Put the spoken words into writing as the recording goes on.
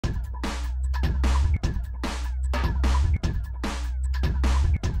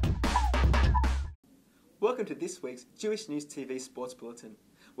Welcome to this week's Jewishnews TV Sports Bulletin.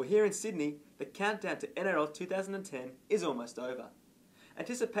 Well, here in Sydney, the countdown to NRL 2010 is almost over.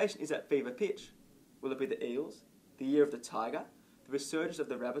 Anticipation is at fever pitch. Will it be the Eels, the year of the Tiger, the resurgence of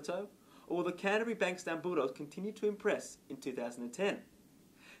the Rabbitoh, or will the Canterbury Bankstown Bulldogs continue to impress in 2010?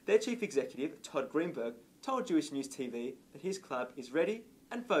 Their chief executive, Todd Greenberg, told Jewishnews TV that his club is ready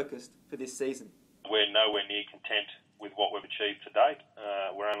and focused for this season. We're nowhere near content with what we've achieved to date.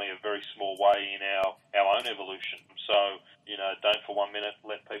 We're only a very small way in our own evolution. So, don't for 1 minute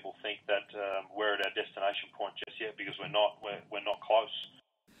let people think that we're at our destination point just yet, because we're not. We're not close.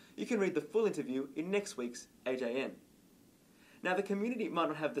 You can read the full interview in next week's AJN. Now, the community might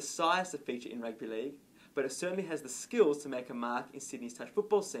not have the size to feature in rugby league, but it certainly has the skills to make a mark in Sydney's touch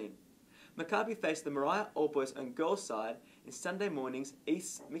football scene. Maccabi faced the Mariah All Boys and Girls side in Sunday morning's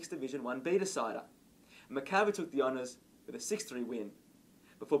East Mixed Division 1B decider. Maccabi took the honours with a 6-3 win,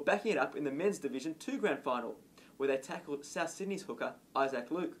 before backing it up in the Men's Division 2 Grand Final, where they tackled South Sydney's hooker Isaac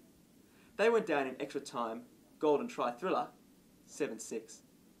Luke. They went down in extra time, golden try thriller, 7-6.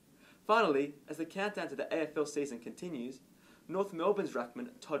 Finally, as the countdown to the AFL season continues, North Melbourne's ruckman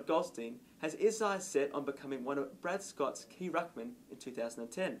Todd Goldstein has his eyes set on becoming one of Brad Scott's key ruckmen in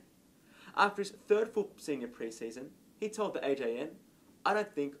 2010. After his third full senior pre-season, he told the AJN, "I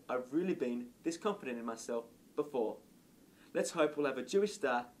don't think I've really been this confident in myself before." Let's hope we'll have a Jewish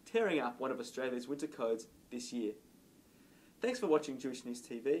star tearing up one of Australia's winter codes this year. Thanks for watching Jewishnews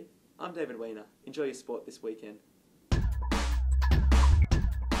TV. I'm David Weiner. Enjoy your sport this weekend.